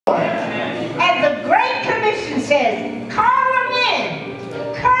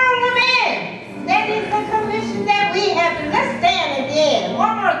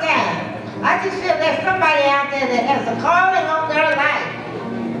there that has a calling on their life.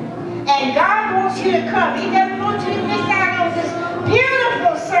 And God wants you to come. He doesn't want you to miss out on this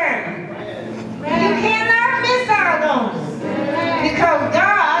beautiful sermon. You cannot miss out on it. Because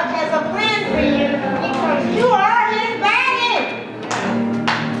God has a plan for you. Because you are His body.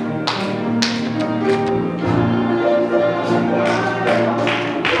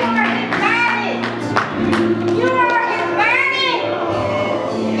 You are His body. You are His body.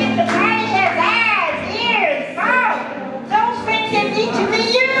 And the body has eyes, ears, mouth. Those things that need to be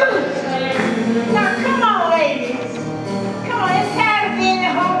used. Now come on, ladies. Come on, it's tired of being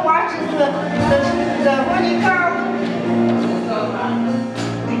at home watching the what do you call it?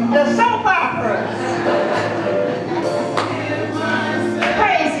 The soap operas.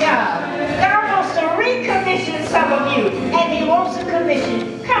 Praise God. God wants to recommission some of you. And He wants to commission.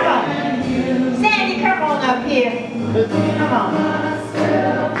 Come on. Sandy, come on up here. Come on.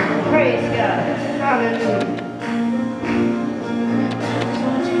 Praise God. Hallelujah. Just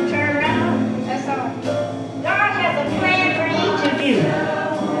want you to turn around. That's all. God has a plan for each of you.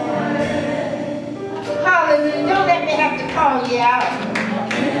 Hallelujah. Don't let me have to call you out.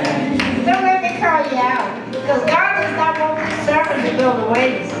 Don't let me call you out. Because God does not want His servant to go to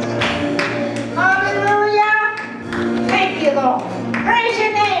waste. Hallelujah. Thank you, Lord. Praise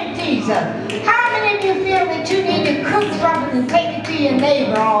your name, Jesus. How many of you feel that you need to cook something and take it to your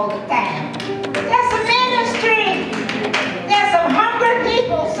neighbor all the time? That's a ministry. There's some hungry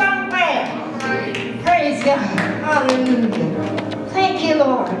people somewhere. Praise God. Hallelujah. Thank you,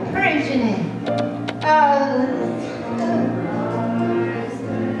 Lord. Praise your name.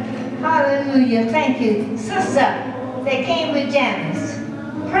 Hallelujah. Thank you. Sister, they came with Janice.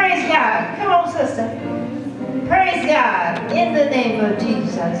 Praise God. Come on, sister. Praise God. In the name of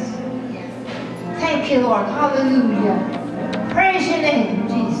Jesus. Thank you, Lord. Hallelujah. Praise your name,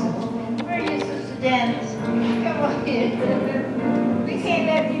 Jesus. Where are you, Sister Janice? Come on here. We can't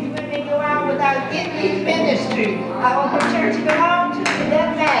let these women go out without getting these ministry. Our church belongs to, it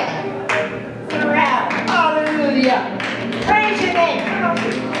doesn't matter. Around. Hallelujah. Praise your name. Come on.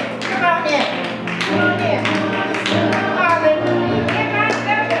 Come on in. Come on in. Hallelujah. Give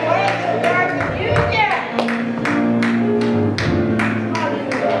myself away so God can use you.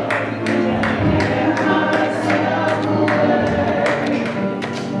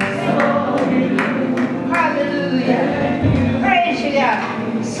 Hallelujah. Praise you, God.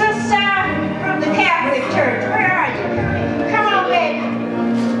 Sister from the Catholic Church, where are you? Come on, baby.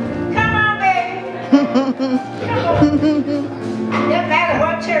 Come on, baby. Come on. No matter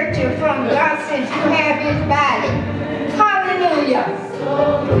what church you're from, God says you have His body. Hallelujah.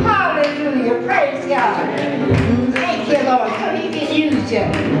 Hallelujah. Praise God. Thank you, Lord. So He can use you.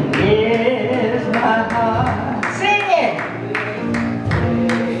 Here's my heart. Sing it.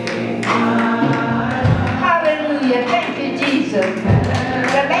 Hallelujah. Thank you, Jesus.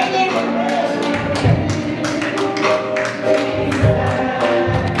 The lady.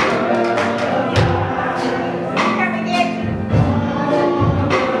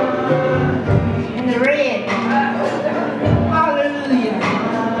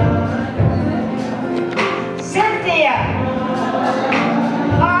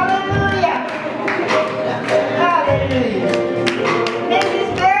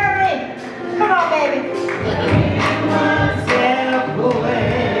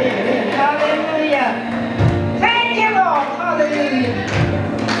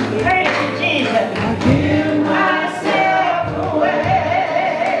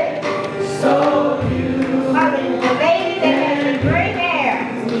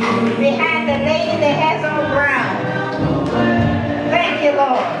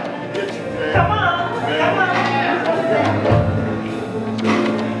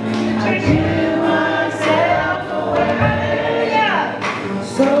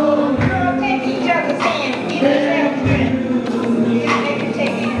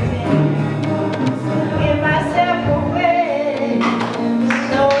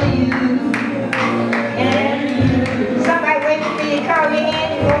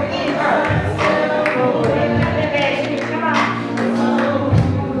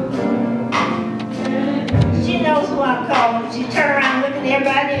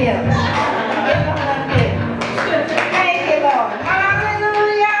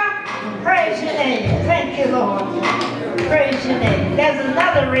 There's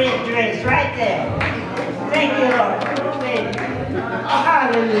another red dress right there. Thank you, Lord.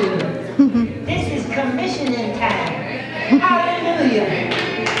 Hallelujah. This is commissioning time. Hallelujah.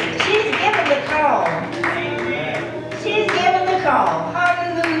 She's given the call. She's given the call.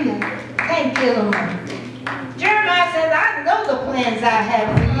 Hallelujah. Thank you, Lord. Jeremiah says, I know the plans I have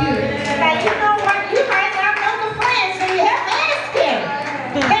for you. Now, you know what? You might not know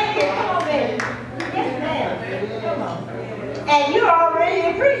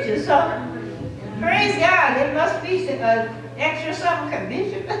you. So, praise God. It must be extra something,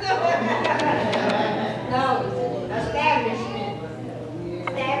 Bishop. No, establishment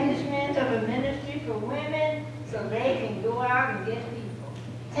of a ministry for women so they can go out and get people.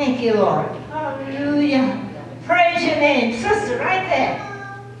 Thank you, Lord. Hallelujah. Praise your name. Sister, right there.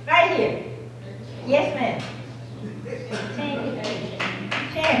 Right here. Yes, ma'am.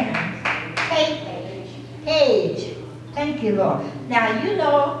 Page. Thank you, Lord. Now, you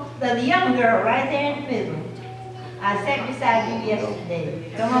know the young girl right there in the middle. I sat beside you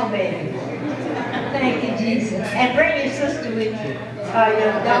yesterday. Come on, baby. Thank you, Jesus. And bring your sister with you.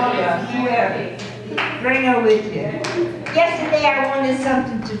 Your daughter, whoever. Bring her with you. Yesterday I wanted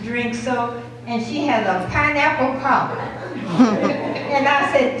something to drink, and she had a pineapple pop. And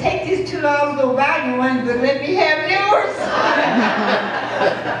I said, take these $2, go buy you one, but let me have yours.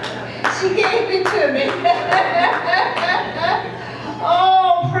 She gave it to me.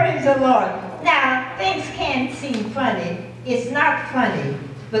 Oh, praise the Lord. Now, things can seem funny. It's not funny.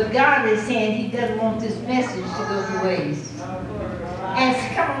 But God is saying He doesn't want this message to go to waste. And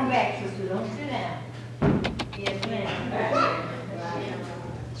come on back, sister. Don't sit down. Yes, ma'am.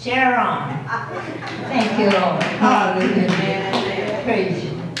 Sharon. Thank you, Lord. Hallelujah. Praise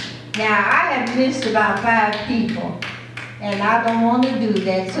you. Now, I have missed about 5 people. And I don't want to do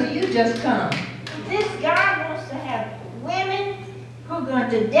that, so you just come. This God wants to have women who are going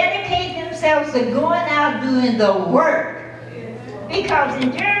to dedicate themselves to going out doing the work. Because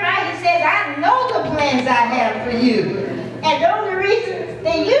in Jeremiah He says, I know the plans I have for you. And the only reason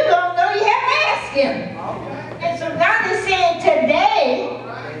that you don't know, you have to ask Him. And so God is saying, today,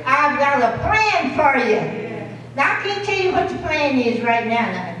 I've got a plan for you. Now, I can't tell you what the plan is right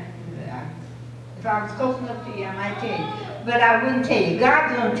now. If I was close enough to you, I might tell you. But I wouldn't tell you.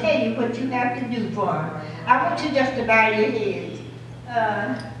 God's going to tell you what you have to do for Him. I want you just to bow your heads.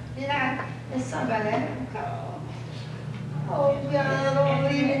 There's somebody I haven't called. Oh, God, don't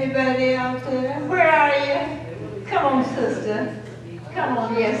leave anybody out there. Where are you? Come on, sister. Come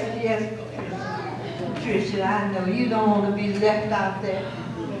on, yes. Patricia, I know you don't want to be left out there.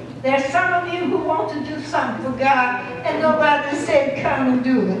 There's some of you who want to do something for God, and nobody said come and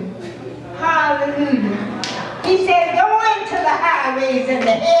do it. Hallelujah. He said, go into the highways and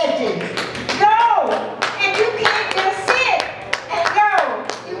the hedges. Go! And you can't just sit and go.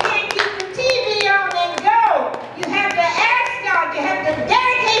 You can't keep the TV on and go. You have to ask God. You have to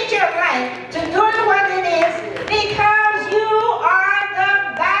dedicate your life to doing what it is, because you are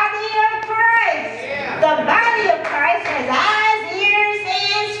the body of Christ. Yeah. The body of Christ has eyes, ears,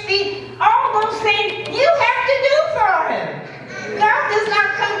 hands, feet, all those things you have to do for Him. God does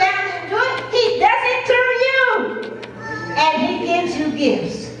not come down and do it. He does it through you. And He gives you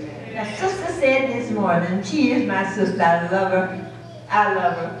gifts. Now, sister said this morning, she is my sister, I love her. I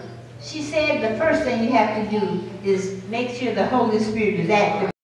love her. She said the first thing you have to do is make sure the Holy Spirit is active.